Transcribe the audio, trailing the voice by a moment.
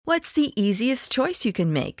What's the easiest choice you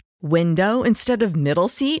can make? Window instead of middle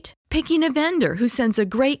seat? Picking a vendor who sends a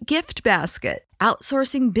great gift basket?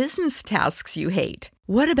 Outsourcing business tasks you hate?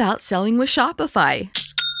 What about selling with Shopify?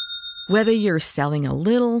 Whether you're selling a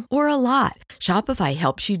little or a lot, Shopify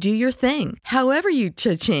helps you do your thing, however you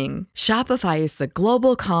cha-ching. Shopify is the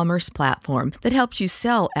global commerce platform that helps you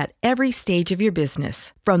sell at every stage of your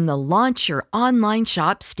business. From the launch your online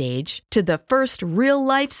shop stage to the first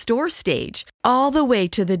real-life store stage, all the way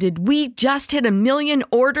to the did we just hit a million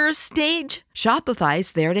orders stage.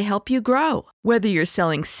 Shopify's there to help you grow. Whether you're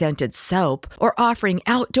selling scented soap or offering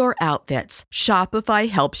outdoor outfits, Shopify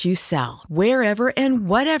helps you sell. Wherever and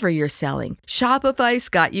whatever you're selling, Shopify's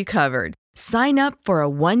got you covered. Sign up for a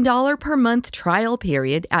 $1 per month trial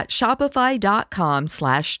period at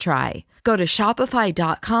shopify.com/try. Go to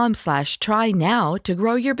shopify.com/try now to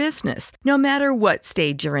grow your business, no matter what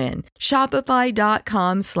stage you're in.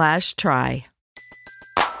 Shopify.com/try.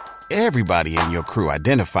 Everybody in your crew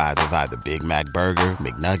identifies as either Big Mac Burger,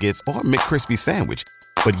 McNuggets, or McCrispy Sandwich.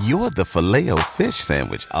 But you're the Filet-O-Fish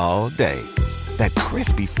Sandwich all day. That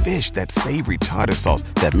crispy fish, that savory tartar sauce,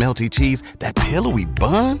 that melty cheese, that pillowy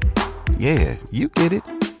bun. Yeah, you get it.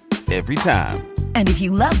 Every time. And if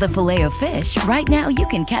you love the Filet-O-Fish, right now you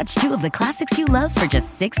can catch two of the classics you love for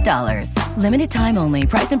just $6. Limited time only.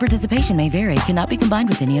 Price and participation may vary. Cannot be combined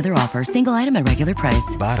with any other offer. Single item at regular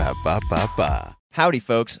price. Ba-da-ba-ba-ba. Howdy,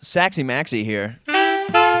 folks. Saxy Maxy here.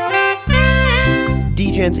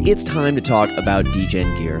 Degens, it's time to talk about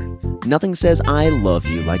Degen gear. Nothing says I love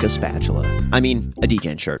you like a spatula. I mean, a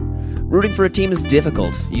Degen shirt. Rooting for a team is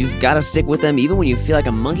difficult. You've got to stick with them even when you feel like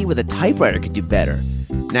a monkey with a typewriter could do better.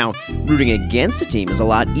 Now, rooting against a team is a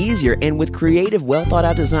lot easier, and with creative,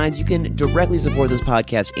 well-thought-out designs, you can directly support this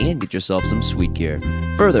podcast and get yourself some sweet gear.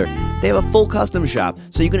 Further, they have a full custom shop,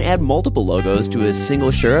 so you can add multiple logos to a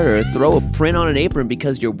single shirt or throw a print on an apron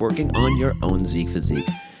because you're working on your own Zeke physique.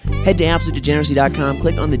 Head to AbsoluteDegeneracy.com,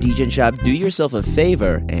 click on the Degen shop, do yourself a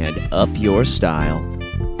favor, and up your style.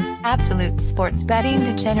 Absolute sports betting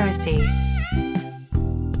degeneracy.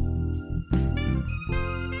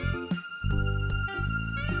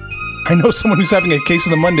 I know someone who's having a case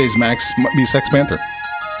of the Mondays, Max. Might be Sex Panther.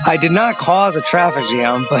 I did not cause a traffic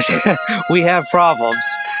jam, but we have problems.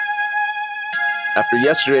 After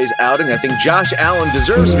yesterday's outing, I think Josh Allen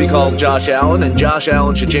deserves to be called Josh Allen, and Josh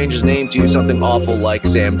Allen should change his name to something awful like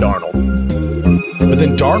Sam Darnold. But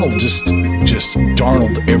then Darnold just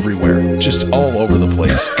Darnold everywhere, just all over the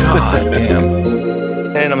place. God damn.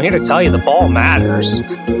 And I'm here to tell you the ball matters.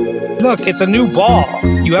 Look, it's a new ball.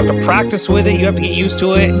 You have to practice with it. You have to get used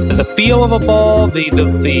to it. The feel of a ball, the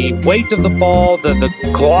weight of the ball, the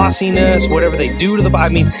glossiness, whatever they do to the ball. I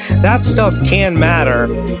mean, that stuff can matter.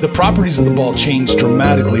 The properties of the ball change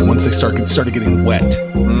dramatically once they started getting wet.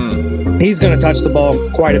 He's going to touch the ball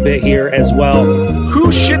quite a bit here as well.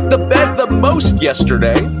 Who shit the bed the most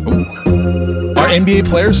yesterday? Are NBA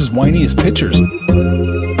players as whiny as pitchers?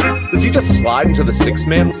 Does he just slide into the sixth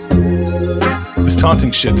man? This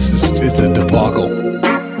taunting shit, it's a debacle.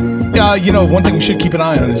 One thing you should keep an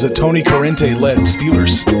eye on is a Tony Corrente-led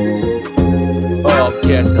Steelers. Oh,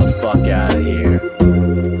 get the fuck out of here.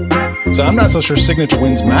 So I'm not so sure signature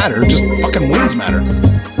wins matter, just fucking wins matter.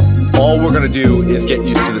 All we're going to do is get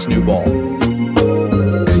used to this new ball.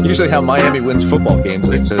 Usually how Miami wins football games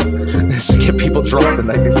is to get people drunk the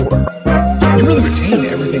night before. You really retain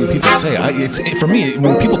everything people say. For me,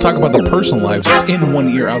 when people talk about their personal lives, it's in one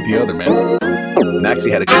ear, out the other, man. Maxy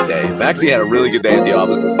had a good day. Maxy had a really good day at the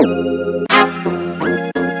office.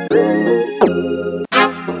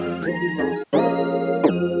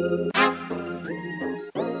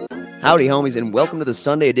 Howdy, homies, and welcome to the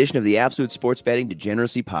Sunday edition of the Absolute Sports Betting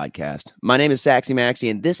Degeneracy Podcast. My name is Saxy Maxy,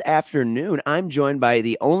 and this afternoon, I'm joined by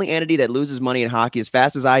the only entity that loses money in hockey as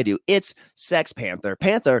fast as I do. It's Sex Panther.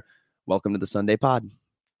 Panther, welcome to the Sunday pod.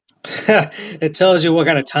 It tells you what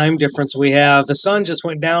kind of time difference we have. The sun just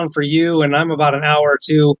went down for you, and I'm about an hour or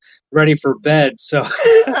two ready for bed. So,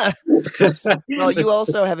 well, you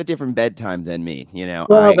also have a different bedtime than me.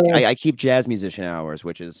 Well, I keep jazz musician hours,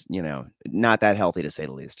 which is not that healthy to say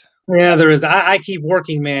the least. Yeah, there is that. I keep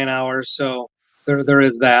working man hours, so there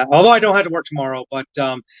is that. Although I don't have to work tomorrow, but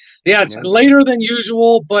it's later than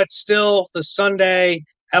usual, but still the Sunday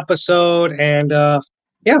episode, and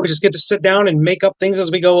we just get to sit down and make up things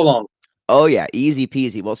as we go along. Oh yeah, easy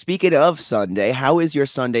peasy. Well, speaking of Sunday, how is your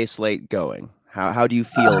Sunday slate going? How do you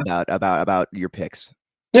feel about your picks?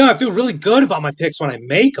 I feel really good about my picks when I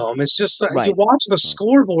make them. It's just right. You watch the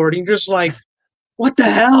scoreboard and you're just like, what the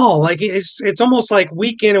hell? Like it's almost like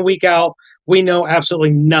week in and week out, we know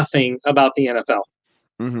absolutely nothing about the NFL.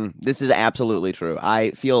 This is absolutely true.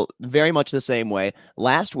 I feel very much the same way.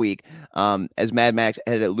 Last week, as Mad Max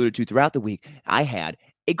had alluded to throughout the week, I had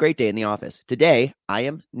a great day in the office. Today, I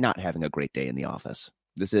am not having a great day in the office.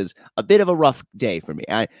 This is a bit of a rough day for me.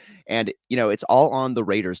 It's all on the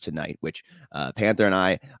Raiders tonight, which Panther and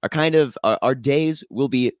I are kind of, our days will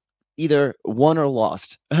be either won or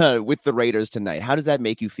lost with the Raiders tonight. How does that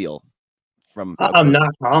make you feel? I'm not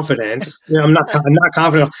confident. I'm not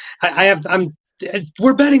confident.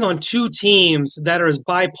 We're betting on two teams that are as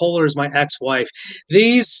bipolar as my ex-wife.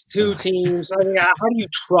 These two teams, I mean, how do you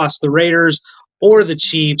trust the Raiders or the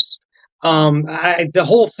Chiefs? The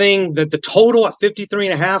whole thing, that the total at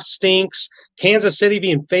 53.5 stinks. Kansas City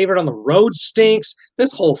being favored on the road stinks.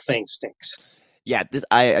 This whole thing stinks. Yeah,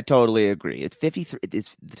 I totally agree. It's 53. The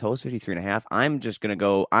total is 53.5. I'm just gonna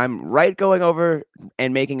go. I'm going over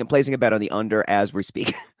and placing a bet on the under as we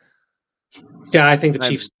speak. Yeah, I think the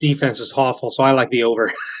Chiefs' defense is awful, so I like the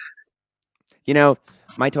over.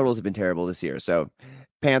 My totals have been terrible this year. So,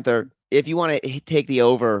 Panther, if you want to take the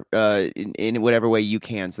over in whatever way you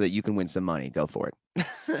can so that you can win some money, go for it.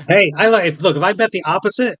 Hey, look, if I bet the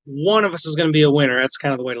opposite, one of us is going to be a winner. That's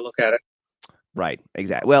kind of the way to look at it. Right,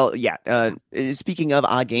 exactly. Well, yeah. Speaking of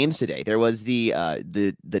odd games today, there was the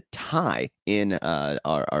tie in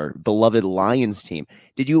our beloved Lions team.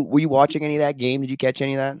 Were you watching any of that game? Did you catch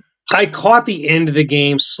any of that? I caught the end of the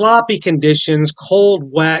game. Sloppy conditions, cold,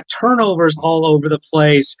 wet, turnovers all over the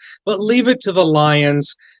place. But leave it to the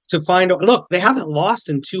Lions to find out. Look, they haven't lost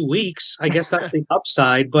in 2 weeks. I guess that's the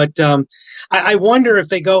upside. But I wonder if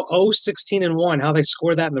they go 0-16-1, how they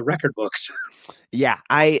score that in the record books. Yeah,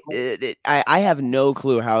 I have no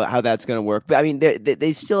clue how that's going to work. But I mean,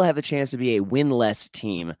 they still have a chance to be a win-less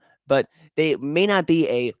team, but they may not be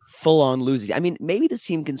a full-on losing. I mean, maybe this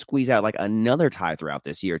team can squeeze out like another tie throughout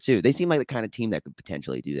this year too. They seem like the kind of team that could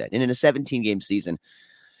potentially do that. And in a 17-game season,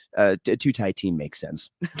 a two-tie team makes sense.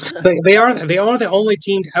 They are the only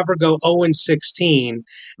team to ever go 0-16,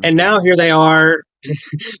 and now here they are.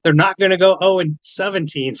 They're not going to go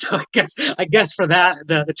 0-17. So I guess for that,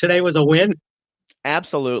 today was a win.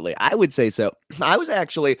 Absolutely. I would say so. I was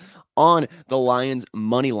actually on the Lions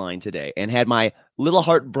money line today and had my little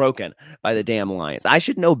heart broken by the damn Lions. I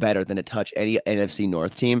should know better than to touch any NFC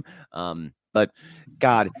North team. But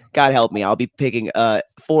God help me. I'll be picking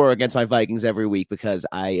 4 against my Vikings every week because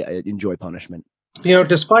I enjoy punishment.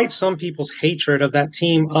 Despite some people's hatred of that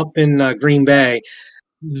team up in Green Bay,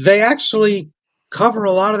 they actually cover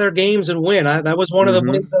a lot of their games and win. That was one of the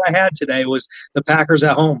wins that I had today, was the Packers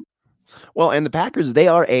at home. Well, and the Packers, they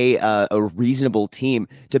are a reasonable team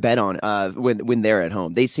to bet on when they're at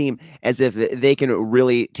home. They seem as if they can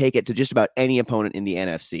really take it to just about any opponent in the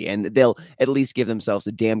NFC, and they'll at least give themselves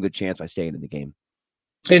a damn good chance by staying in the game.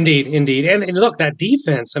 Indeed. And look, that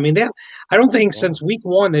defense, I mean, I don't think since week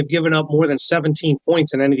 1 they've given up more than 17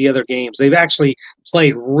 points in any of the other games. They've actually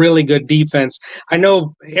played really good defense. I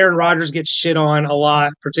know Aaron Rodgers gets shit on a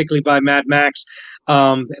lot, particularly by Mad Max.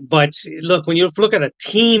 But look, when you look at a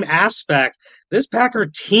team aspect, this Packer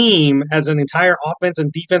team as an entire offense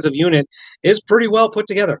and defensive unit is pretty well put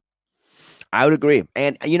together. I would agree.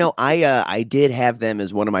 And, I did have them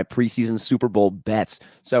as one of my preseason Super Bowl bets.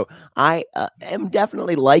 So I am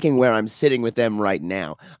definitely liking where I'm sitting with them right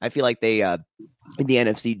now. I feel like they, in the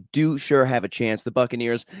NFC, do sure have a chance. The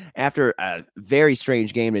Buccaneers, after a very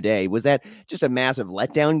strange game today, was that just a massive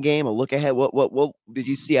letdown game, a look ahead? What did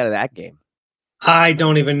you see out of that game? I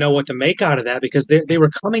don't even know what to make out of that, because they were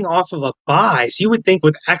coming off of a bye. So you would think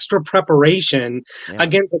with extra preparation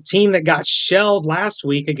against a team that got shelled last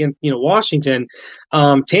week against Washington,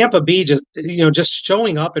 Tampa Bay just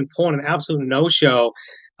showing up and pulling an absolute no-show.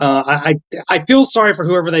 I feel sorry for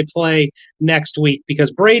whoever they play next week, because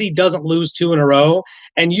Brady doesn't lose 2 in a row,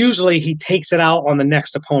 and usually he takes it out on the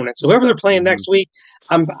next opponent. So whoever they're playing next week,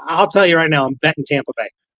 I'll tell you right now, I'm betting Tampa Bay.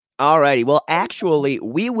 All righty. Well, actually,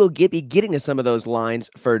 we will be getting to some of those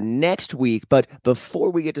lines for next week. But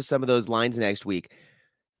before we get to some of those lines next week,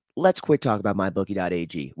 let's quick talk about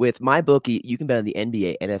MyBookie.ag. With MyBookie, you can bet on the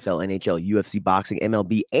NBA, NFL, NHL, UFC, boxing,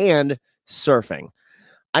 MLB, and surfing.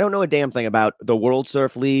 I don't know a damn thing about the World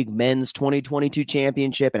Surf League Men's 2022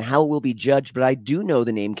 Championship and how it will be judged, but I do know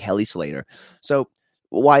the name Kelly Slater. So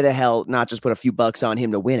why the hell not just put a few bucks on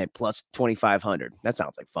him to win it, plus 2,500? That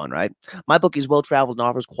sounds like fun, right? MyBookie is well-traveled and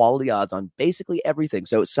offers quality odds on basically everything.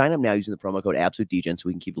 So sign up now using the promo code AbsoluteDegen so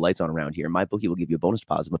we can keep the lights on around here. MyBookie will give you a bonus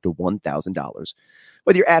deposit of up to $1,000.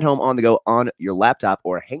 Whether you're at home, on the go, on your laptop,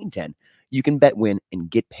 or hanging 10, you can bet, win, and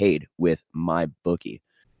get paid with MyBookie.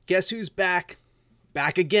 Guess who's back?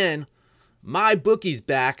 Back again. MyBookie's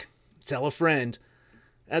back. Tell a friend.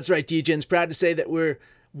 That's right, Degen's proud to say that we're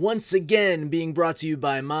once again being brought to you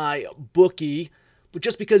by my bookie. But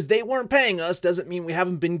just because they weren't paying us doesn't mean we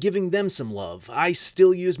haven't been giving them some love. I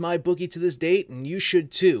still use my bookie to this date, and you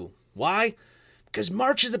should too. Why? Because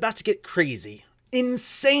March is about to get crazy,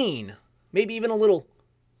 insane, maybe even a little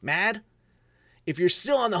mad. If you're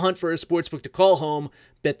still on the hunt for a sportsbook to call home,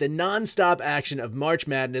 bet the non-stop action of March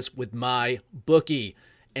Madness with my bookie.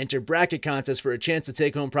 Enter bracket contests for a chance to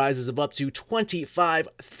take home prizes of up to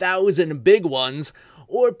 25,000 big ones,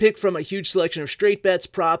 or pick from a huge selection of straight bets,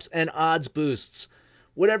 props, and odds boosts.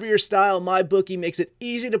 Whatever your style, MyBookie makes it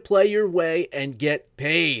easy to play your way and get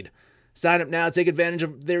paid. Sign up now, take advantage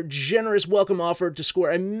of their generous welcome offer to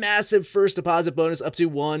score a massive first deposit bonus up to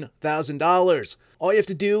 $1,000. All you have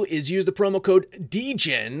to do is use the promo code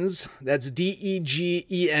DEGENS, that's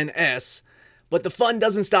DEGENS, but the fun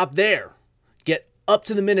doesn't stop there. Get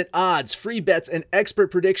up-to-the-minute odds, free bets, and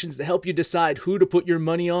expert predictions to help you decide who to put your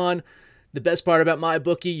money on. The best part about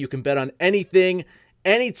MyBookie, you can bet on anything,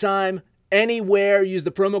 anytime, anywhere. Use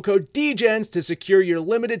the promo code DEGENS to secure your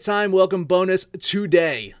limited time welcome bonus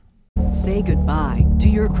today. Say goodbye to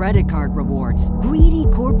your credit card rewards. Greedy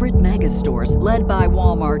corporate mega stores, led by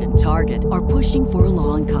Walmart and Target, are pushing for a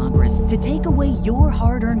law in Congress to take away your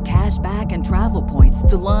hard-earned cash back and travel points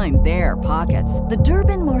to line their pockets. The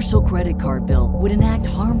Durbin-Marshall credit card bill would enact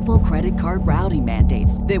harmful credit card routing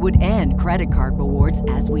mandates that would end credit card rewards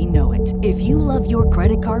as we know it. If you love your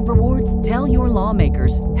credit card rewards, tell your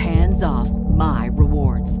lawmakers, hands off my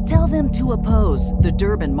rewards. Tell them to oppose the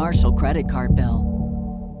Durbin-Marshall credit card bill.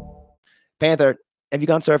 Panther, have you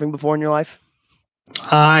gone surfing before in your life?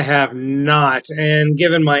 I have not. And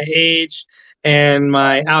given my age and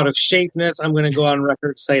my out of shapeness, I'm going to go on record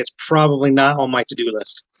and say it's probably not on my to-do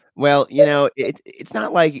list. Well, you know, it's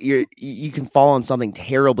not like you can fall on something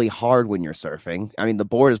terribly hard when you're surfing. I mean, the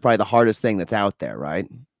board is probably the hardest thing that's out there, right?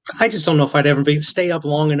 I just don't know if I'd ever stay up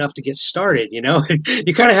long enough to get started, you know?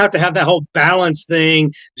 You kind of have to have that whole balance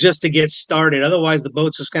thing just to get started. Otherwise, the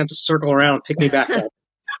boat's just going to have to circle around and pick me back up.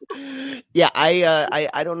 Yeah,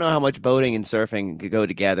 I don't know how much boating and surfing could go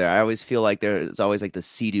together. I always feel like there's always like the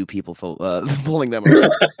sea-doo people pulling them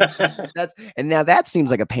around. Now that seems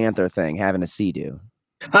like a Panther thing, having a sea-doo.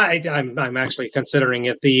 I'm actually considering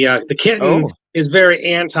it. The kitten is very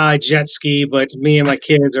anti jet ski, but me and my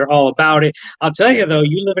kids are all about it. I'll tell you though,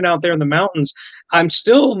 you living out there in the mountains, I'm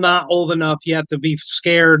still not old enough yet to be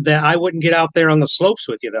scared that I wouldn't get out there on the slopes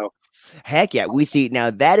with you though. Heck yeah. We see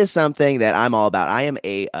now that is something that I'm all about. I am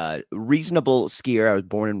a reasonable skier. I was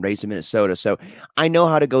born and raised in Minnesota, so I know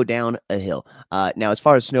how to go down a hill. Now, as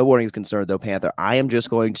far as snowboarding is concerned, though, Panther, I am just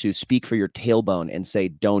going to speak for your tailbone and say,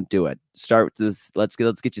 don't do it. Start with this. Let's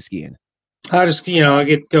get you skiing. I just, get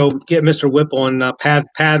Mr. Whipple and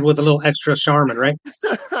pad with a little extra Charmin, right?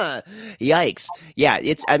 Yikes. Yeah,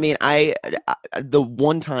 the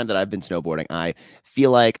one time that I've been snowboarding, I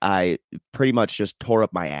feel like I pretty much just tore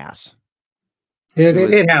up my ass.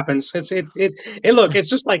 It happens. It's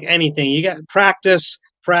just like anything. You got practice,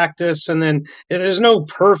 and then there's no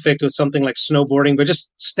perfect with something like snowboarding, but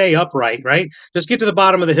just stay upright, right? Just get to the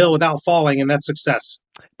bottom of the hill without falling, and that's success.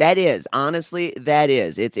 That is, honestly,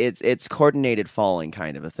 it's coordinated falling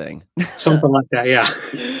kind of a thing. Something like that, yeah.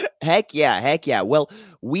 Heck yeah. Well,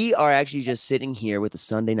 we are actually just sitting here with the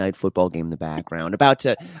Sunday night football game in the background, about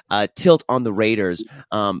to tilt on the Raiders.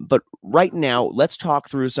 But right now, let's talk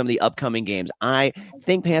through some of the upcoming games. I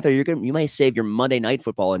think, Panther, you might save your Monday night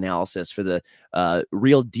football analysis for the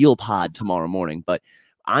Real Deal pod tomorrow morning. But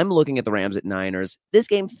I'm looking at the Rams at Niners. This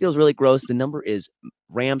game feels really gross. The number is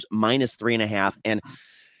Rams minus 3.5, and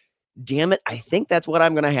damn it, I think that's what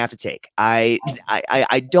I'm going to have to take. I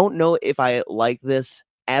don't know if I like this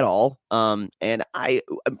at all. And I'm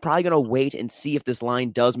probably going to wait and see if this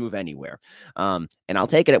line does move anywhere. And I'll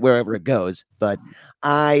take it at wherever it goes, but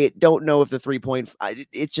I don't know if the 3 point,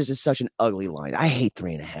 it's just such an ugly line. I hate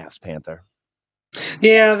 3.5s, Panther.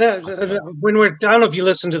 Yeah, I don't know if you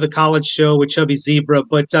listen to the college show with Chubby Zebra,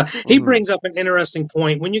 but he brings up an interesting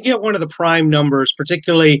point. When you get one of the prime numbers,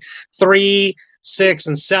 particularly 3, 6,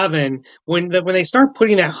 and 7, when they start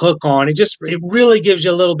putting that hook on, it really gives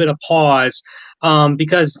you a little bit of pause.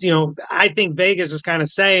 Because, I think Vegas is kind of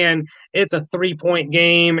saying it's a 3-point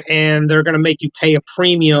game and they're going to make you pay a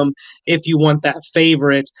premium if you want that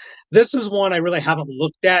favorite. This is one I really haven't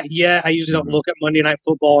looked at yet. I usually don't look at Monday Night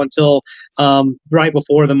Football until right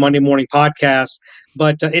before the Monday morning podcast.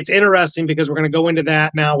 But it's interesting because we're going to go into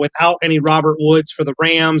that now without any Robert Woods for the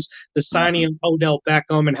Rams, the signing of Odell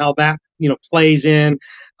Beckham and how that plays in.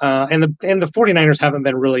 And the 49ers haven't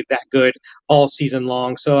been really that good all season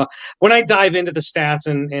long. So when I dive into the stats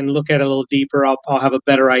and look at it a little deeper, I'll have a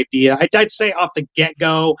better idea. I'd say off the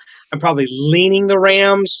get-go, I'm probably leaning the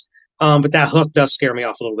Rams, but that hook does scare me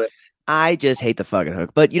off a little bit. I just hate the fucking hook.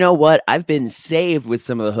 But you know what? I've been saved with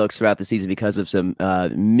some of the hooks throughout the season because of some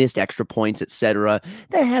missed extra points, etc.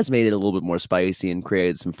 That has made it a little bit more spicy and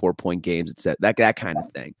created some 4-point games, etc. That kind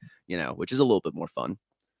of thing, which is a little bit more fun.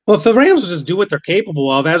 Well, if the Rams will just do what they're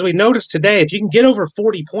capable of, as we noticed today, if you can get over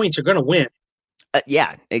 40 points, you're going to win.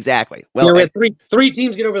 Yeah, exactly. Well, we had three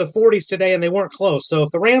teams get over the 40s today, and they weren't close. So if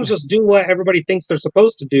the Rams just do what everybody thinks they're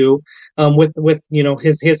supposed to do, with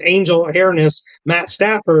his angel airness, Matt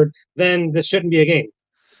Stafford, then this shouldn't be a game.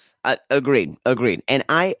 Agreed. And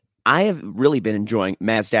I have really been enjoying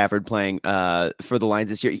Matt Stafford playing for the Lions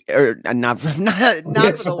this year, or not for the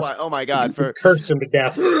Lions. Oh my God, cursed him to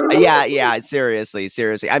death. Yeah.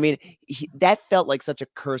 Seriously. I mean, that felt like such a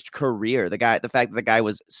cursed career. The fact that the guy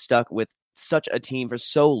was stuck with such a team for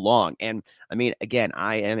so long. And I mean, again,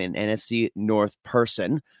 I am an NFC North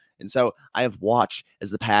person. And so I have watched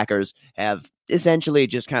as the Packers have essentially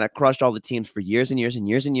just kind of crushed all the teams for years in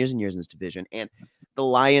this division. And the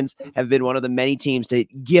Lions have been one of the many teams to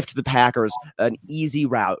gift the Packers an easy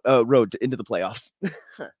road into the playoffs.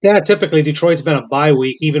 Yeah, typically Detroit's been a bye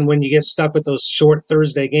week, even when you get stuck with those short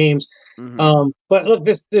Thursday games. Mm-hmm. But look,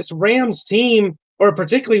 this Rams team, or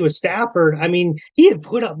particularly with Stafford, I mean, he had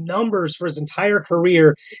put up numbers for his entire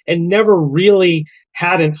career and never really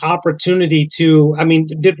had an opportunity to,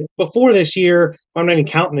 before this year, I'm not even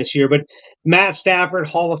counting this year, but Matt Stafford,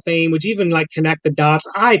 Hall of Fame, would you even connect the dots?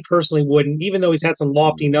 I personally wouldn't, even though he's had some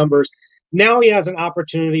lofty numbers. Now he has an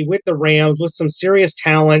opportunity with the Rams, with some serious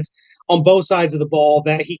talent on both sides of the ball,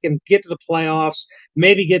 that he can get to the playoffs,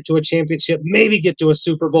 maybe get to a championship, maybe get to a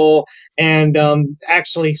Super Bowl, and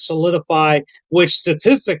actually solidify, which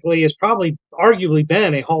statistically has probably arguably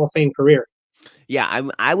been a Hall of Fame career. Yeah,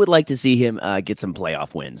 I would like to see him get some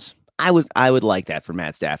playoff wins. I would like that for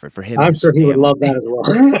Matt Stafford, for him. I'm sure he would love that as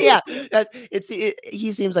well. Yeah,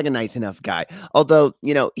 he seems like a nice enough guy. Although,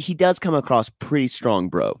 he does come across pretty strong,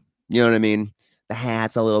 bro. You know what I mean? The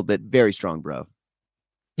hat's a little bit very strong, bro.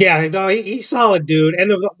 Yeah, no, he's solid, dude. And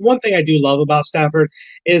the one thing I do love about Stafford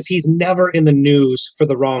is he's never in the news for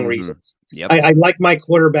the wrong reasons. Yep. I like my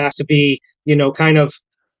quarterbacks to be, kind of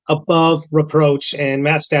above reproach, and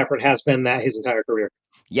Matt Stafford has been that his entire career.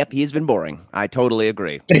 Yep, he's been boring. I totally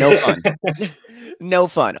agree. No fun. No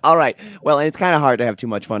fun. All right. Well, and it's kind of hard to have too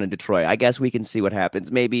much fun in Detroit. I guess we can see what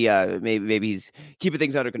happens. Maybe he's keeping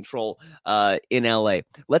things under control in LA.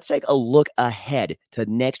 Let's take a look ahead to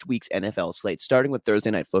next week's NFL slate, starting with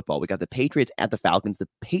Thursday Night Football. We got the Patriots at the Falcons. The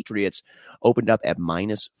Patriots opened up at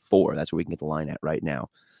 -4. That's where we can get the line at right now.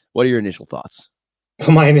 What are your initial thoughts?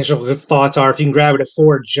 My initial thoughts are, if you can grab it at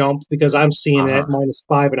 4, jump, because I'm seeing it at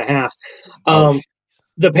 -5.5.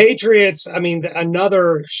 The Patriots,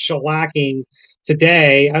 another shellacking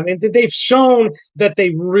today. They've shown that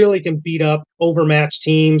they really can beat up overmatched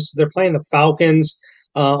teams. They're playing the Falcons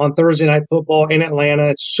on Thursday Night Football in Atlanta.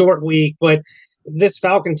 It's a short week, but this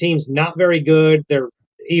Falcon team's not very good. They're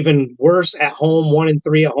even worse at home,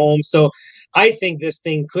 1-3 at home. So I think this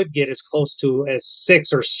thing could get as close to as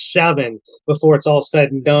 6 or 7 before it's all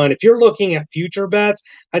said and done. If you're looking at future bets,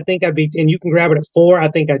 I think and you can grab it at 4, I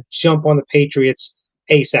think I'd jump on the Patriots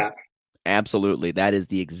ASAP. Absolutely. That is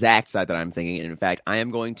the exact side that I'm thinking. And in fact, I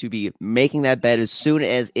am going to be making that bet as soon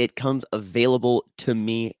as it comes available to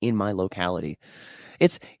me in my locality.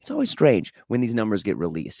 It's always strange when these numbers get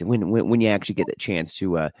released and when you actually get the chance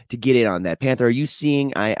to get in on that. Panther, are you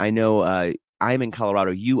seeing? I know I'm in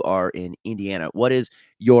Colorado. You are in Indiana. What is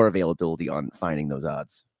your availability on finding those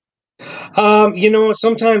odds?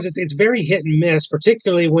 Sometimes it's very hit and miss,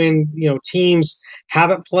 particularly when, teams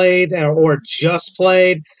haven't played or just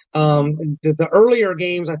played. The earlier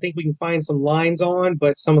games, I think we can find some lines on,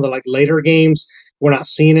 but some of the later games, we're not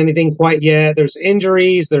seeing anything quite yet. There's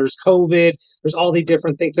injuries, there's COVID, there's all these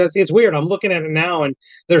different things. It's weird. I'm looking at it now, and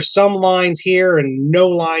there's some lines here and no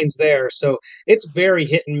lines there. So it's very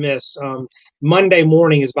hit and miss. Monday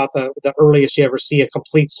morning is about the earliest you ever see a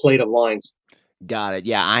complete slate of lines. Got it.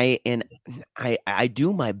 Yeah, I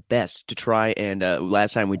do my best to try and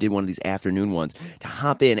last time we did one of these afternoon ones to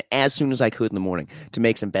hop in as soon as I could in the morning to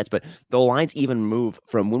make some bets, but the lines even move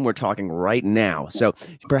from when we're talking right now. So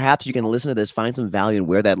perhaps you can listen to this, find some value in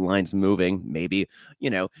where that line's moving, maybe,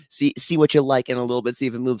 see what you like in a little bit, see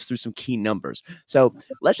if it moves through some key numbers. So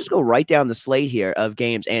let's just go right down the slate here of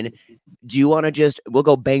games. And do you want to we'll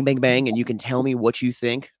go bang, bang, bang, and you can tell me what you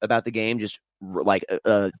think about the game, just like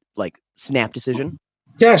snap decision?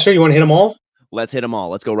 Yeah, sure. You want to hit them all? Let's hit them all.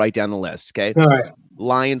 Let's go right down the list. Okay. All right.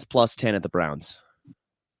 Lions plus 10 at the Browns.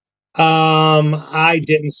 I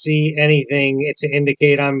didn't see anything to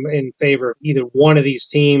indicate I'm in favor of either one of these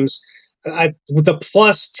teams. With the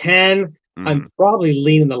plus 10, I'm probably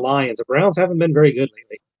leaning the Lions. The Browns haven't been very good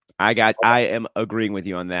lately. I am agreeing with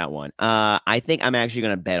you on that one. I think I'm actually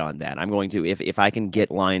going to bet on that. I'm going to, if I can get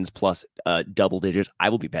Lions plus double digits, I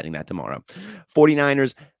will be betting that tomorrow.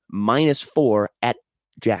 49ers -4 at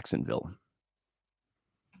Jacksonville.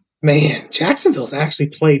 Man, Jacksonville's actually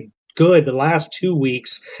played good the last 2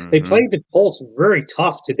 weeks. They played the Colts very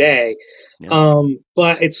tough today. Yeah.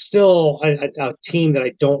 But it's still a team that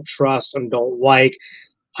I don't trust and don't like.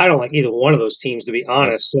 I don't like either one of those teams, to be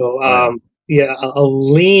honest. So, a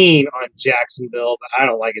lean on Jacksonville, but I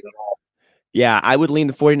don't like it at all. Yeah, I would lean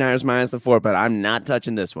the 49ers -4, but I'm not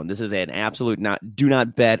touching this one. This is an absolute do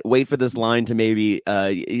not bet. Wait for this line to maybe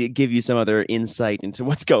give you some other insight into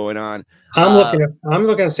what's going on. I'm looking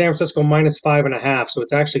at San Francisco -5.5, so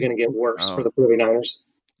it's actually going to get worse for the 49ers.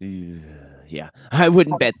 Yeah, I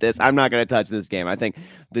wouldn't bet this. I'm not going to touch this game. I think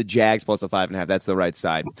the Jags plus a 5.5, that's the right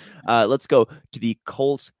side. Let's go to the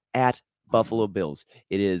Colts at Buffalo Bills.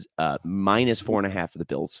 It is -4.5 for the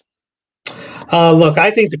Bills. Look,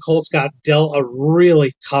 I think the Colts got dealt a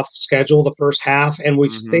really tough schedule the first half, and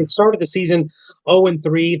they started the season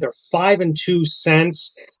 0-3. They're 5-2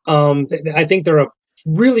 since. I think they're a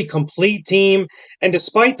really complete team, and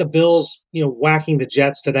despite the Bills, whacking the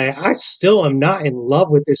Jets today, I still am not in love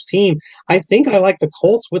with this team. I think I like the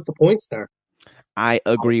Colts with the points there. I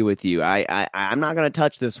agree with you. I'm not going to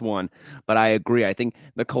touch this one, but I agree. I think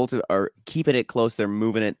the Colts are keeping it close. They're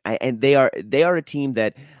moving it, and they are a team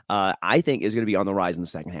that I think is going to be on the rise in the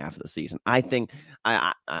second half of the season. I think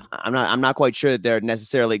I'm not quite sure that they're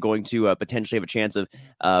necessarily going to potentially have a chance of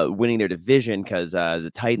winning their division because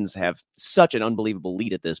the Titans have such an unbelievable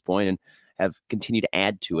lead at this point and have continued to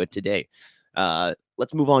add to it today.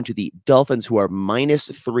 Let's move on to the Dolphins, who are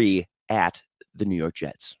 -3 at the New York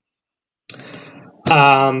Jets.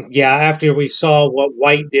 After we saw what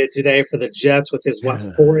White did today for the Jets with his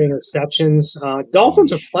 4 interceptions,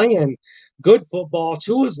 Dolphins are playing good football.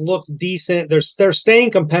 Tua's looked decent. They're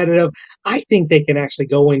staying competitive. I think they can actually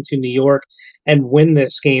go into New York and win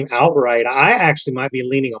this game outright. I actually might be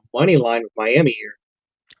leaning a money line with Miami here.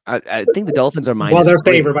 I think the Dolphins are -3. Well, they're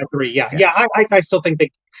favored by 3. Yeah. I still think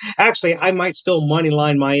I might still money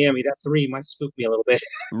line Miami. That 3 might spook me a little bit.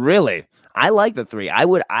 Really? I like the 3.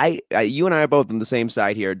 You and I are both on the same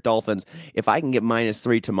side here. Dolphins. If I can get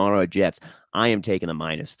 -3 tomorrow at Jets, I am taking the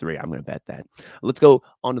 -3. I'm going to bet that. Let's go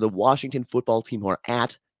on to the Washington football team, who are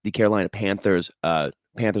at the Carolina Panthers.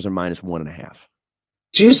 Panthers are -1.5.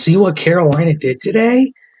 Do you see what Carolina did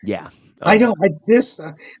today? Yeah. Washington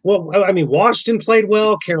played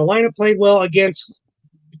well. Carolina played well against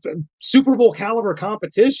Super Bowl caliber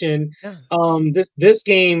competition. Yeah. This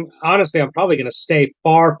game, honestly, I'm probably going to stay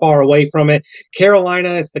far, far away from it.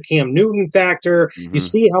 Carolina, it's the Cam Newton factor. You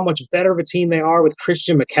see how much better of a team they are with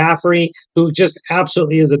Christian McCaffrey, who just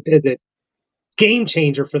absolutely is a game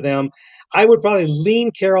changer for them. I would probably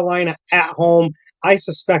lean Carolina at home. I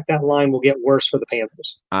suspect that line will get worse for the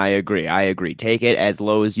Panthers. I agree. Take it as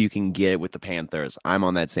low as you can get it with the Panthers. I'm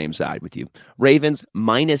on that same side with you. Ravens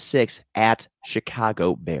 -6 at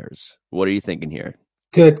Chicago Bears. What are you thinking here?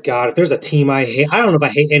 Good God, if there's a team I hate, I don't know if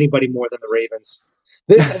I hate anybody more than the Ravens.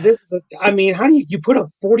 How do you put up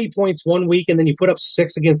 40 points one week and then you put up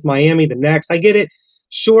 6 against Miami the next? I get it,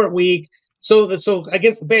 short week. So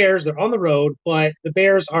against the Bears, they're on the road, but the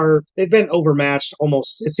Bears they've been overmatched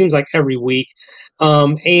almost, it seems like, every week.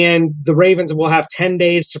 And the Ravens will have 10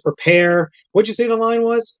 days to prepare. What'd you say the line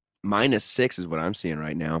was? -6 is what I'm seeing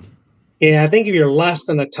right now. Yeah, I think if you're less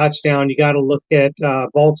than a touchdown, you got to look at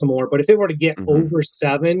Baltimore. But if it were to get over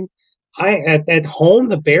 7, at home,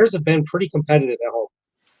 the Bears have been pretty competitive at home.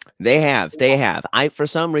 They have. I, for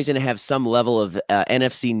some reason, have some level of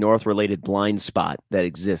NFC North related blind spot that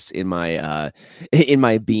exists in my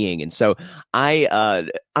being, and so I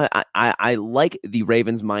like the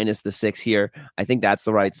Ravens -6 here. I think that's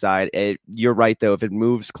the right side. You're right though. If it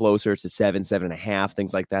moves closer to 7, 7.5,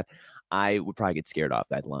 things like that, I would probably get scared off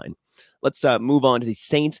that line. Let's move on to the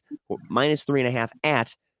Saints, -3.5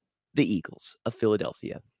 at the Eagles of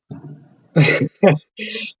Philadelphia.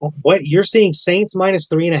 What, you're seeing Saints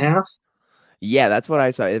 -3.5? Yeah, that's what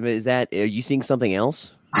I saw. Are you seeing something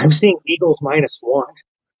else? I'm seeing Eagles -1.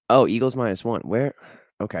 Oh, Eagles -1. Where?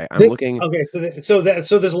 Okay, I'm looking. Okay, so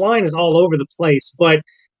this line is all over the place, but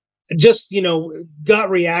just gut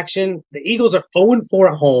reaction. The Eagles are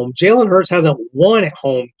 0-4 at home. Jalen Hurts hasn't won at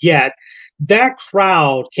home yet. that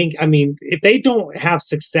crowd can, I mean, if they don't have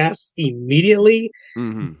success immediately,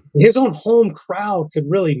 his own home crowd could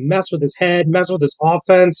really mess with his head, mess with his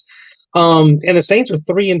offense. And the Saints are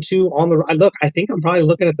 3-2 on the look. I think I'm probably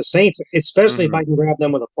looking at the Saints, especially if I can grab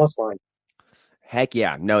them with a plus line. Heck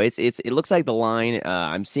yeah. No, it looks like the line,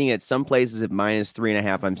 I'm seeing it some places at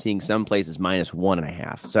 -3.5. I'm seeing some places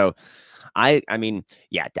 -1.5. So I mean,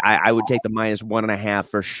 yeah, I would take the -1.5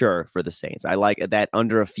 for sure for the Saints. I like that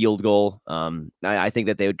under a field goal. I think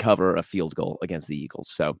that they would cover a field goal against the Eagles.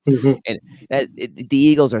 So, and the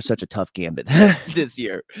Eagles are such a tough gambit this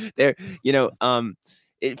year. They're,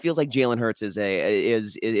 it feels like Jalen Hurts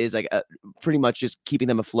is like pretty much just keeping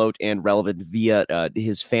them afloat and relevant via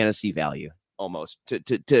his fantasy value almost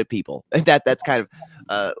to people. That's kind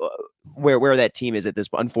of where that team is at this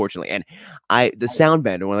point, unfortunately. And the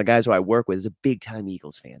Soundbender, one of the guys who I work with, is a big time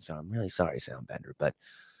Eagles fan. So I'm really sorry, Soundbender, but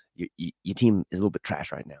your team is a little bit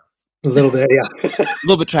trash right now. A little bit, yeah. A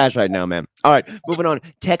little bit trash right now, man. All right, moving on.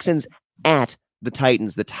 Texans at the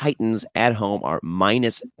Titans. The Titans at home are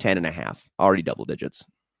 -10.5, already double digits.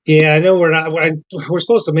 Yeah, I know we're not. We're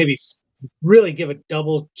supposed to maybe really give a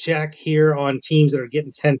double check here on teams that are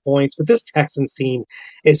getting 10 points, but this Texans team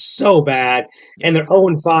is so bad, and they're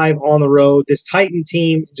 0-5 on the road. This Titan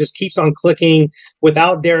team just keeps on clicking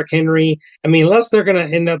without Derrick Henry. I mean, unless they're going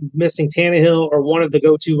to end up missing Tannehill or one of the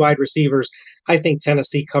go-to wide receivers, I think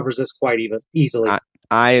Tennessee covers this quite easily.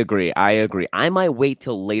 I agree. I might wait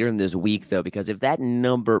till later in this week, though, because if that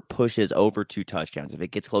number pushes over 2 touchdowns, if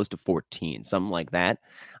it gets close to 14, something like that,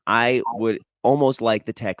 I would almost like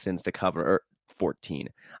the Texans to cover 14.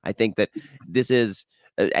 I think that this is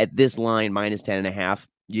at this line -10.5.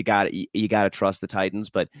 You got to trust the Titans,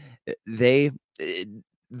 but they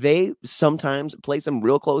sometimes play some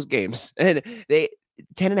real close games, and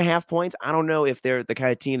 10.5 points. I don't know if they're the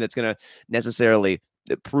kind of team that's going to necessarily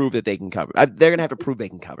prove that they can cover. They're gonna have to prove they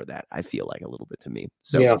can cover that. I feel like a little bit to me.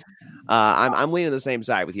 So yeah. I'm leaning the same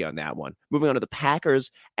side with you on that one. Moving on to the Packers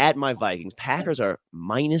at my Vikings. Packers are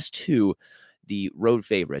 -2, the road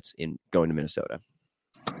favorites in going to Minnesota.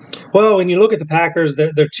 Well, when you look at the Packers,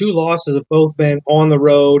 their 2 losses have both been on the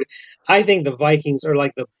road. I think the Vikings are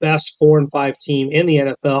like the best 4-5 team in the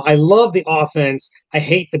NFL. I love the offense. I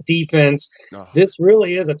hate the defense. Oh. This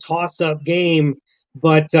really is a toss-up game.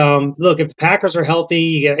 But look, if the Packers are healthy,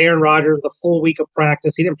 you get Aaron Rodgers the full week of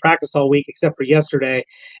practice. He didn't practice all week except for yesterday,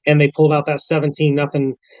 and they pulled out that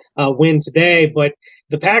 17-0 win today. But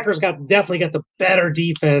the Packers definitely got the better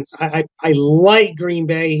defense. I like Green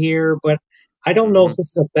Bay here, but I don't know if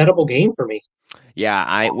this is a bettable game for me. Yeah,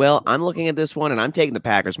 I'm looking at this one, and I'm taking the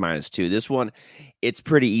Packers -2. This one, it's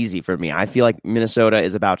pretty easy for me. I feel like Minnesota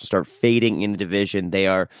is about to start fading in the division. They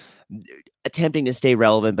are attempting to stay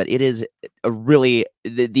relevant, but it is a really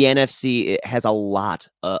the NFC. It has a lot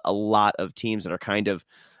of teams that are kind of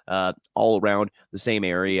all around the same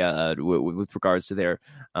area with regards to their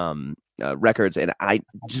records, and I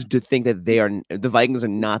just think that the Vikings are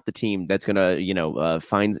not the team that's gonna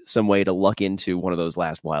find some way to luck into one of those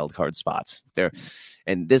last wild card spots there.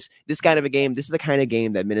 And this kind of a game, this is the kind of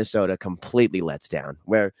game that Minnesota completely lets down,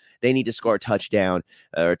 where they need to score a touchdown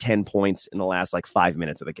or 10 points in the last 5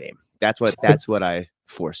 minutes of the game. That's what I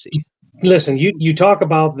foresee. Listen, you talk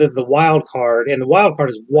about the wild card, and the wild card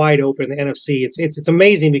is wide open in the NFC. It's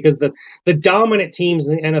amazing because the dominant teams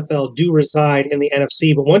in the NFL do reside in the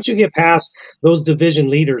NFC, but once you get past those division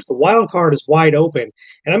leaders, the wild card is wide open.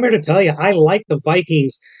 And I'm here to tell you, I like the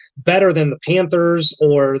Vikings better than the Panthers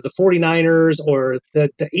or the 49ers or the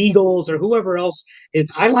Eagles or whoever else is.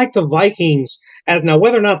 I like the Vikings as now,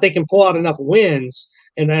 whether or not they can pull out enough wins,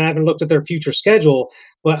 and I haven't looked at their future schedule,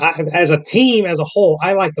 but as a team, as a whole,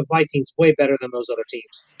 I like the Vikings way better than those other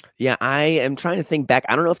teams. Yeah, I am trying to think back.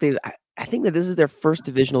 I don't know if I think that this is their first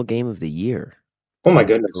divisional game of the year. Oh my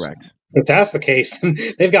goodness. Correct. If that's the case, then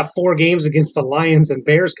they've got 4 games against the Lions and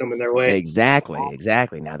Bears coming their way. Exactly.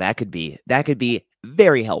 Now that could be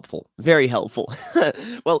very helpful. Very helpful.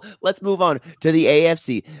 Well, let's move on to the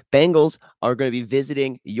AFC. Bengals are going to be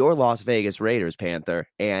visiting your Las Vegas Raiders, Panther,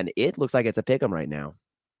 and it looks like it's a pick'em right now.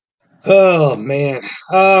 Oh man.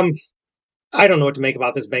 I don't know what to make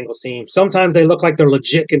about this Bengals team. Sometimes they look like they're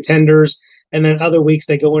legit contenders, and then other weeks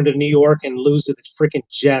they go into New York and lose to the freaking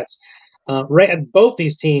Jets. Both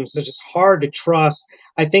these teams are just hard to trust.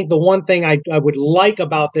 I think the one thing I would like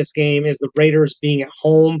about this game is the Raiders being at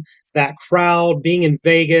home, that crowd being in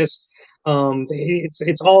Vegas.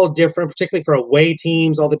 It's all different, particularly for away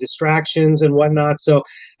teams, all the distractions and whatnot. So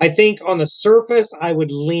I think on the surface, I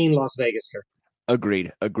would lean Las Vegas here.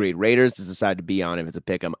 Agreed. Raiders to decide to be on if it's a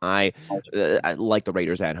pick 'em. I like the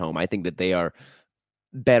Raiders at home. I think that they are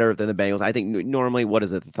better than the Bengals. I think normally, what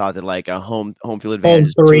is it thought that like a home field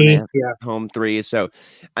advantage, Home 3, 2.5, home 3. So,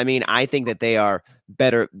 I mean, I think that they are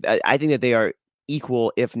better. I think that they are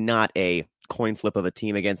equal, if not a coin flip of a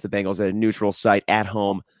team against the Bengals at a neutral site at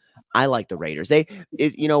home. I like the Raiders.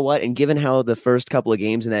 You know what? And given how the first couple of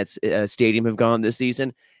games in that stadium have gone this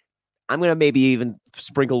season, I'm going to maybe even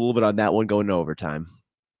sprinkle a little bit on that one going to overtime.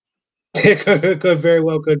 It could very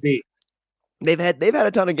well could be. They've had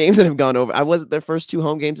a ton of games that have gone over. I wasn't their first 2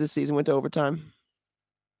 home games this season went to overtime.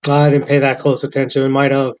 I didn't pay that close attention. It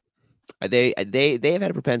might have. They have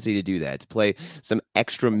had a propensity to do that, to play some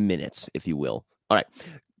extra minutes, if you will. All right.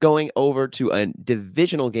 Going over to a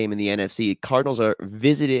divisional game in the NFC, Cardinals are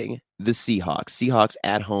visiting the Seahawks. Seahawks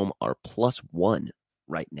at home are +1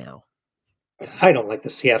 right now. I don't like the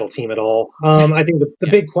Seattle team at all. I think the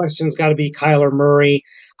big question's got to be Kyler Murray.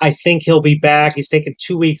 I think he'll be back. He's taken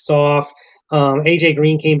 2 weeks off. AJ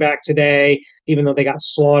Green came back today, even though they got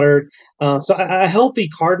slaughtered. So a healthy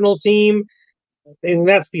Cardinal team, and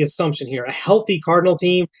that's the assumption here, a healthy Cardinal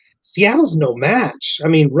team, Seattle's no match. I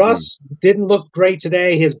mean, Russ didn't look great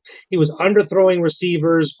today. He was underthrowing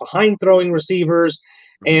receivers, behind throwing receivers,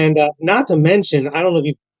 and not to mention, I don't know if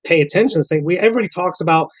you pay attention to this, everybody talks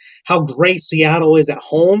about how great Seattle is at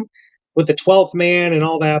home with the 12th man and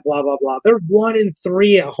all that, blah, blah, blah. They're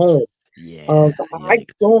 1-3 at home. Yeah, so I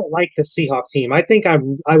don't like the Seahawks team. I think I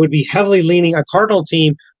would be heavily leaning a Cardinal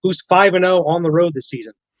team who's 5-0 on the road this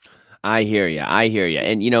season. I hear you.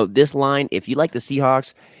 And, this line, if you like the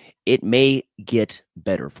Seahawks, it may get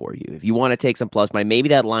better for you. If you want to take some plus money, maybe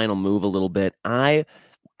that line will move a little bit. I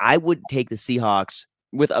would take the Seahawks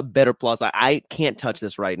with a better plus. I can't touch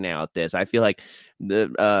this right now at this. I feel like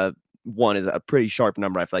the 1 is a pretty sharp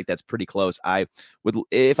number. I feel like that's pretty close. I would,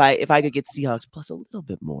 if I could get Seahawks plus a little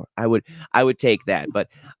bit more, I would take that. But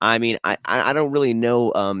I mean, I don't really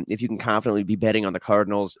know if you can confidently be betting on the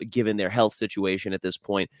Cardinals given their health situation at this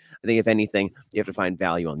point. I think if anything, you have to find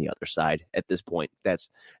value on the other side at this point. That's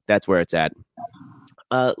where it's at.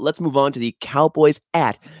 Let's move on to the Cowboys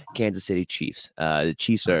at Kansas City Chiefs. The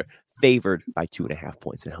Chiefs are favored by 2.5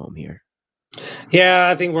 points at home here. Yeah,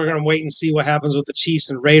 I think we're going to wait and see what happens with the Chiefs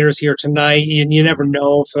and Raiders here tonight. You never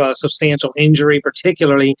know if a substantial injury,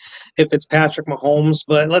 particularly if it's Patrick Mahomes.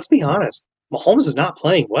 But let's be honest, Mahomes is not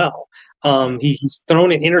playing well. He's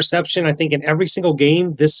thrown an interception, I think, in every single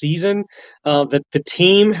game this season. The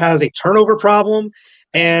team has a turnover problem,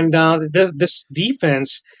 and this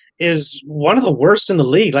defense is one of the worst in the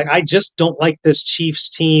league. Like, I just don't like this Chiefs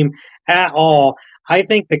team at all. I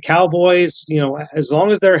think the Cowboys, as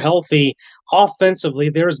long as they're healthy, offensively,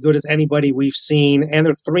 they're as good as anybody we've seen, and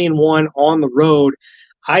they're 3-1 on the road.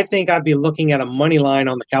 I think I'd be looking at a money line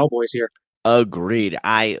on the Cowboys here. Agreed.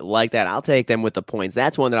 I like that. I'll take them with the points.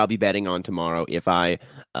 That's one that I'll be betting on tomorrow if I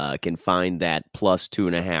can find that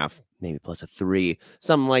 +2.5, maybe +3,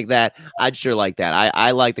 something like that. I'd sure like that.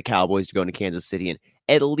 I like the Cowboys to go into Kansas City and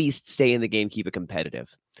at least stay in the game, keep it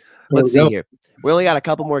competitive. Let's see here. We only got a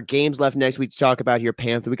couple more games left next week to talk about here,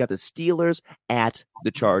 Panther. We got the Steelers at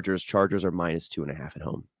the Chargers. Chargers are -2.5 at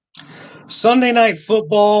home. Sunday Night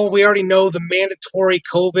Football. We already know the mandatory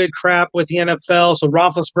COVID crap with the NFL, so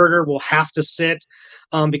Roethlisberger will have to sit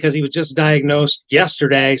because he was just diagnosed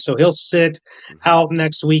yesterday, so he'll sit out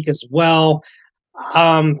next week as well.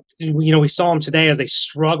 We saw him today as they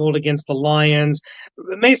struggled against the Lions.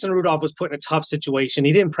 Mason Rudolph was put in a tough situation.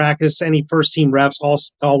 He didn't practice any first-team reps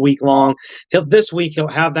all week long. This week he'll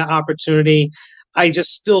have that opportunity. I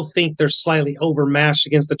just still think they're slightly overmatched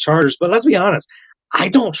against the Chargers. But let's be honest, I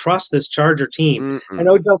don't trust this Charger team. I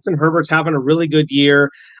know Justin Herbert's having a really good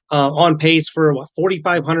year, on pace for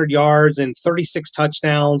 4,500 yards and 36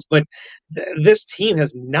 touchdowns. But this team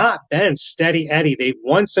has not been steady Eddie. They've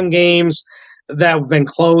won some games that have been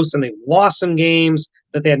close, and they've lost some games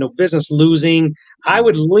that they had no business losing. I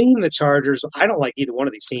would lean the Chargers. I don't like either one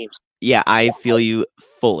of these teams. Yeah, I feel you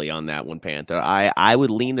fully on that one, Panther. I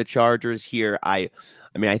would lean the Chargers here. I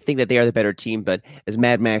think that they are the better team, but as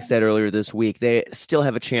Mad Max said earlier this week, they still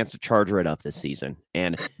have a chance to charger it up this season.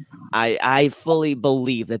 And I fully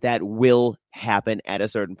believe that will happen at a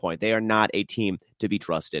certain point. They are not a team to be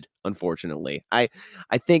trusted, unfortunately. I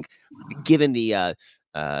think given the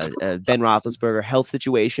Ben Roethlisberger health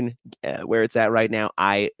situation where it's at right now,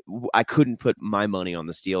 I couldn't put my money on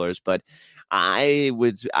the Steelers, but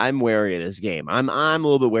I'm wary of this game. I'm a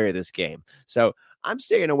little bit wary of this game. So I'm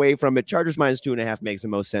staying away from it. Chargers -2.5 makes the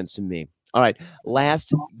most sense to me. All right,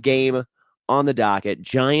 last game on the docket,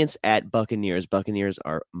 Giants at Buccaneers. Buccaneers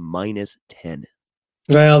are -10.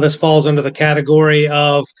 Well, this falls under the category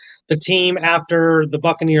of the team after the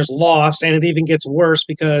Buccaneers lost, and it even gets worse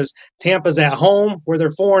because Tampa's at home where they're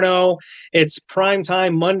 4-0. It's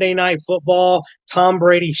primetime Monday Night Football. Tom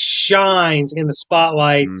Brady shines in the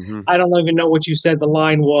spotlight. Mm-hmm. I don't even know what you said the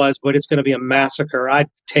line was, but it's going to be a massacre. I'd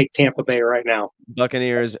take Tampa Bay right now.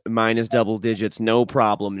 Buccaneers minus double digits, no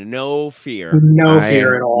problem, no fear. No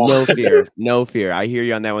fear at all. No fear, no fear. I hear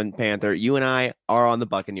you on that one, Panther. You and I are on the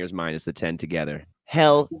Buccaneers minus the 10 together.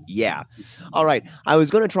 Hell yeah. All right. I was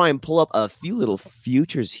going to try and pull up a few little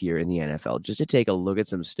futures here in the NFL just to take a look at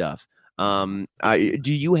some stuff. Do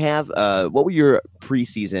you have what were your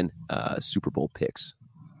preseason Super Bowl picks?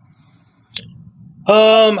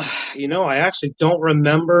 I actually don't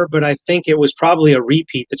remember, but I think it was probably a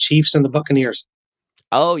repeat, the Chiefs and the Buccaneers.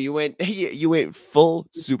 Oh, you went full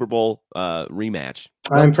Super Bowl rematch.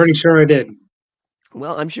 I'm pretty sure I did.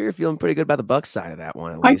 Well, I'm sure you're feeling pretty good about the Bucs side of that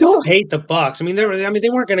one. At least. I don't hate the Bucs. I mean, they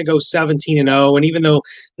weren't going to go 17-0, and even though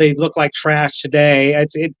they look like trash today,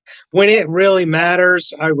 when it really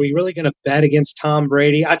matters, are we really going to bet against Tom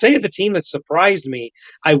Brady? I tell you, the team that surprised me.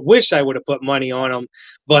 I wish I would have put money on them,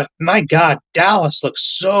 but my God, Dallas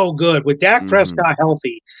looks so good with Dak Prescott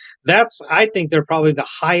healthy. I think they're probably the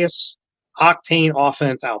highest octane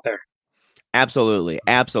offense out there. Absolutely.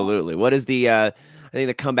 What is the? I think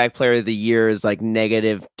the comeback player of the year is like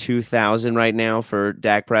negative 2,000 right now for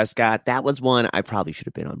Dak Prescott. That was one I probably should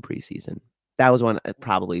have been on preseason. That was one I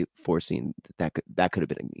probably foreseen that could have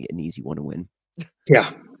been an easy one to win. Yeah.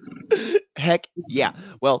 Heck yeah.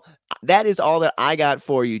 Well, that is all that I got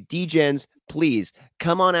for you. D-Gens, please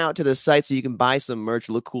come on out to the site so you can buy some merch,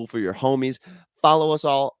 look cool for your homies. Follow us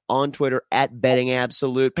all on Twitter at Betting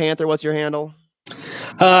Absolute. Panther, what's your handle?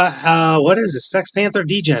 What is it? Sex Panther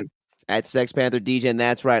Degen. At Sex Panther Degen,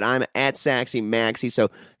 that's right. I'm at Saxy Maxy. So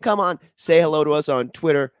come on, say hello to us on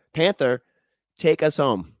Twitter. Panther, take us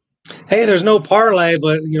home. Hey, there's no parlay,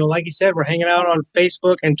 but like you said, we're hanging out on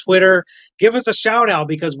Facebook and Twitter. Give us a shout out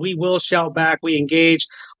because we will shout back. We engage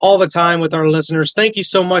all the time with our listeners. Thank you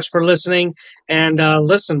so much for listening. And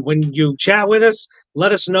listen, when you chat with us,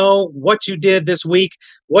 let us know what you did this week,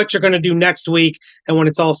 what you're going to do next week. And when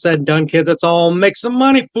it's all said and done, kids, let's all make some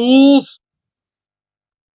money, fools.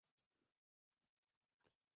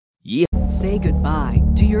 Yeah. Say goodbye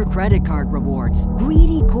to your credit card rewards.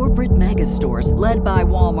 Greedy corporate mega stores, led by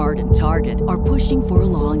Walmart and Target, are pushing for a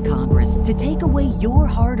law in Congress to take away your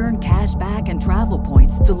hard-earned cash back and travel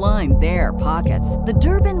points to line their pockets. The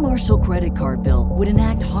Durbin-Marshall credit card bill would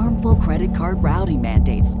enact harmful credit card routing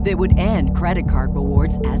mandates that would end credit card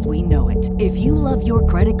rewards as we know it. If you love your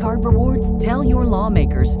credit card rewards, tell your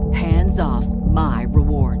lawmakers, hands off my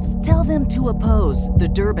rewards. Tell them to oppose the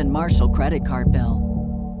Durbin-Marshall credit card bill.